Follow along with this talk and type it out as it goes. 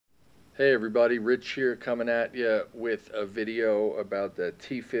Hey everybody, Rich here coming at you with a video about the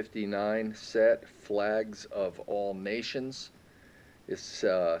T59 set, Flags of All Nations. This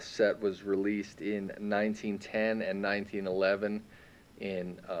set was released in 1910 and 1911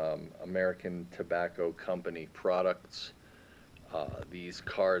 in American Tobacco Company products. These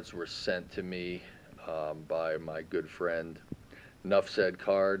cards were sent to me by my good friend Nuff Said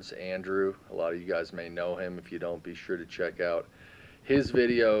Cards, Andrew. A lot of you guys may know him. If you don't, be sure to check out his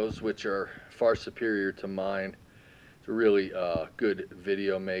videos, which are far superior to mine. He's a really good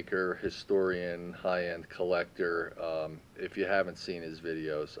video maker, historian, high-end collector. If you haven't seen his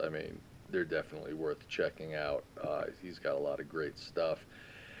videos, I mean, they're definitely worth checking out. He's got a lot of great stuff.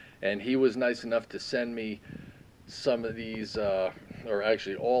 And he was nice enough to send me some of these, or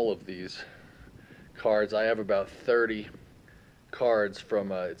actually all of these cards. I have about 30 cards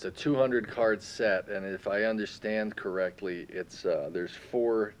from it's a 200 card set, and if I understand correctly, it's there's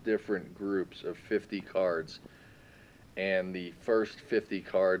four different groups of 50 cards, and the first 50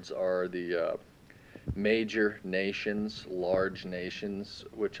 cards are the major nations, large nations,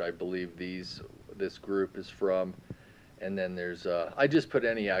 which I believe this group is from. And then there's I just put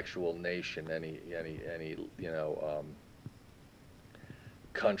any actual nation, any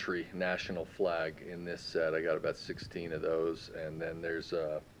country national flag in this set. I got about 16 of those. And then there's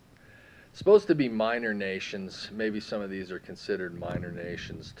supposed to be minor nations. Maybe some of these are considered minor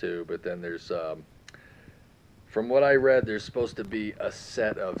nations too, but then there's from what I read, there's supposed to be a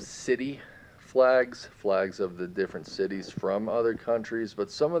set of city flags of the different cities from other countries,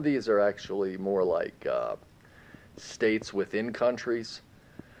 but some of these are actually more like states within countries,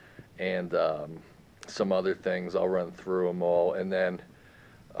 and some other things. I'll run through them all. And then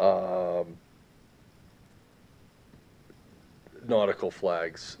nautical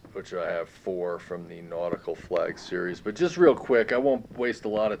flags, which I have four from the nautical flag series. But just real quick, I won't waste a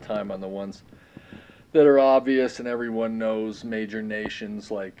lot of time on the ones that are obvious and everyone knows. Major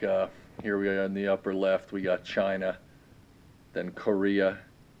nations, like here we are in the upper left, we got China, then Korea,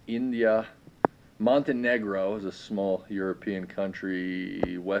 India. Montenegro is a small European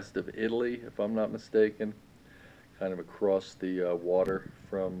country west of Italy, if I'm not mistaken, kind of across the water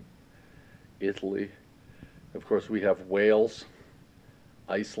from Italy. Of course, we have Wales,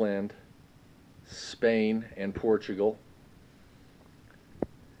 Iceland, Spain, and Portugal.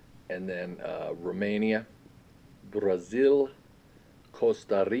 And then Romania, Brazil,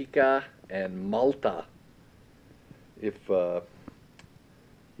 Costa Rica, and Malta. If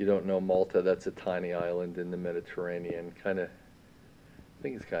you don't know Malta, that's a tiny island in the Mediterranean. I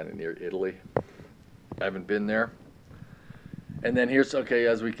think it's kind of near Italy. I haven't been there. And then here's, okay,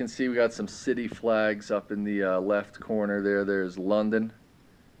 as we can see, we got some city flags up in the left corner there. There's London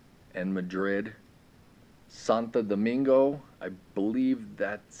and Madrid. Santo Domingo, I believe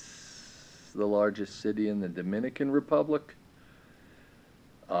that's the largest city in the Dominican Republic.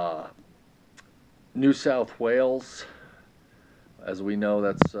 New South Wales, as we know,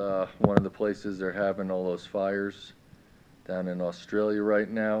 that's one of the places they're having all those fires down in Australia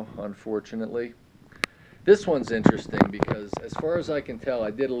right now, unfortunately. This one's interesting because, as far as I can tell,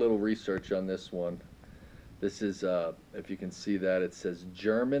 I did a little research on this one. This is, if you can see that, it says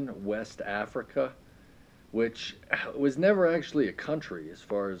German West Africa, which was never actually a country, as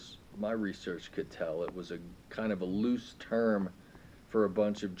far as my research could tell. It was a kind of a loose term for a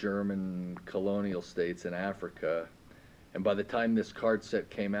bunch of German colonial states in Africa. And by the time this card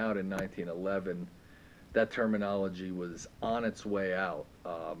set came out in 1911, that terminology was on its way out.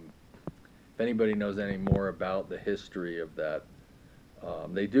 If anybody knows any more about the history of that,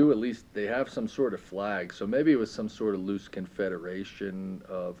 they do, at least they have some sort of flag. So maybe it was some sort of loose confederation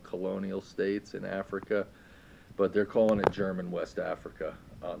of colonial states in Africa, but they're calling it German West Africa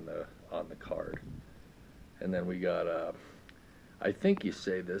on the card. And then we got I think you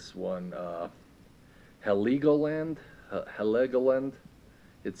say this one, Heligoland. Heligoland.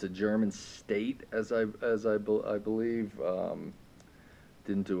 It's a German state, as I believe.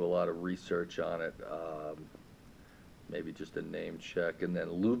 Didn't do a lot of research on it. Maybe just a name check. And then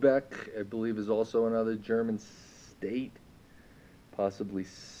Lübeck, I believe, is also another German state, possibly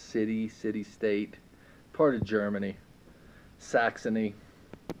city-state, part of Germany. Saxony,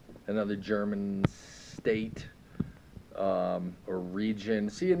 another German state or region.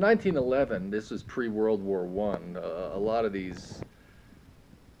 See, in 1911, this was pre-World War I. A lot of these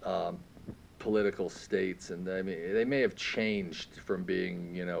political states, and I mean, they may have changed from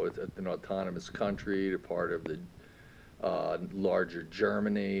being, you know, an autonomous country to part of the larger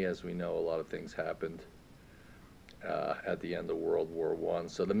Germany. As we know, a lot of things happened at the end of World War I.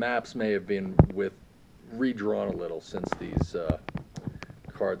 So the maps may have been redrawn a little since these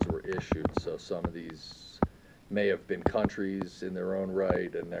cards were issued. So some of these may have been countries in their own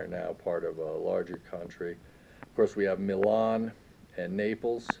right, and they're now part of a larger country. Of course, we have Milan and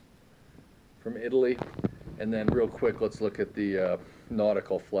Naples from Italy. And then real quick, let's look at the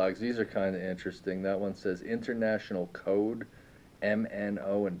nautical flags. These are kind of interesting. That one says International Code, M, N,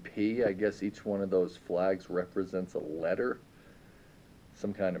 O, and P. I guess each one of those flags represents a letter.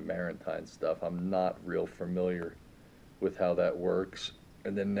 Some kind of maritime stuff. I'm not real familiar with how that works.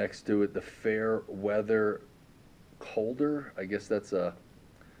 And then next to it, the Fair Weather Colder. I guess that's a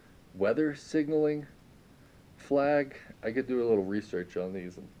weather signaling flag. I could do a little research on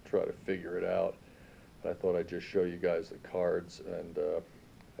these and try to figure it out. I thought I'd just show you guys the cards, and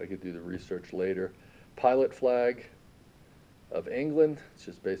I could do the research later. Pilot flag of England. It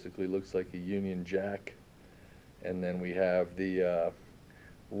just basically looks like a Union Jack. And then we have the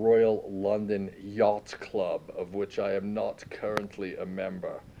Royal London Yacht Club, of which I am not currently a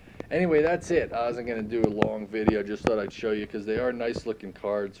member. Anyway, that's it. I wasn't going to do a long video. Just thought I'd show you because they are nice looking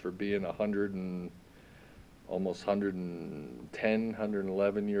cards for being almost 110,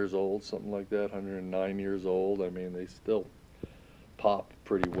 111 years old, something like that, 109 years old. I mean, they still pop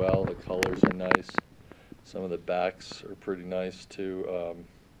pretty well. The colors are nice. Some of the backs are pretty nice too.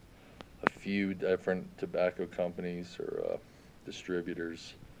 A few different tobacco companies or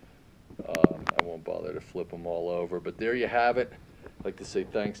distributors. I won't bother to flip them all over, but there you have it. I'd like to say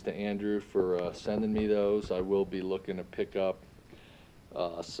thanks to Andrew for sending me those. I will be looking to pick up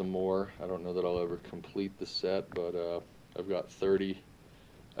some more. I don't know that I'll ever complete the set, but I've got 30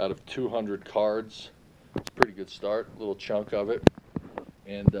 out of 200 cards. It's a pretty good start, a little chunk of it.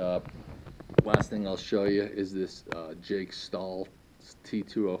 And last thing I'll show you is this Jake Stahl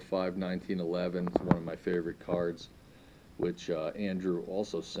T205 1911. It's one of my favorite cards, which Andrew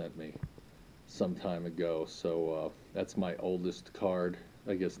also sent me some time ago. So that's my oldest card.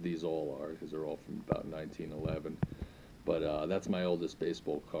 I guess these all are, because they're all from about 1911. But that's my oldest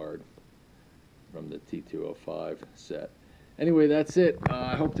baseball card from the T205 set. Anyway, that's it.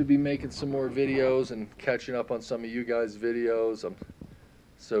 I hope to be making some more videos and catching up on some of you guys' videos. I'm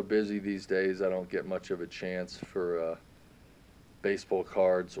so busy these days, I don't get much of a chance for baseball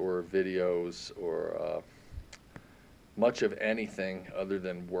cards or videos or much of anything other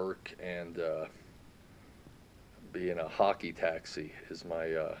than work, and being a hockey taxi is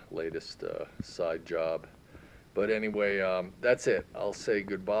my latest side job. But anyway, that's it. I'll say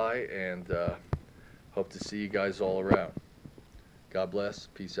goodbye, and hope to see you guys all around. God bless.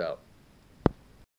 Peace out.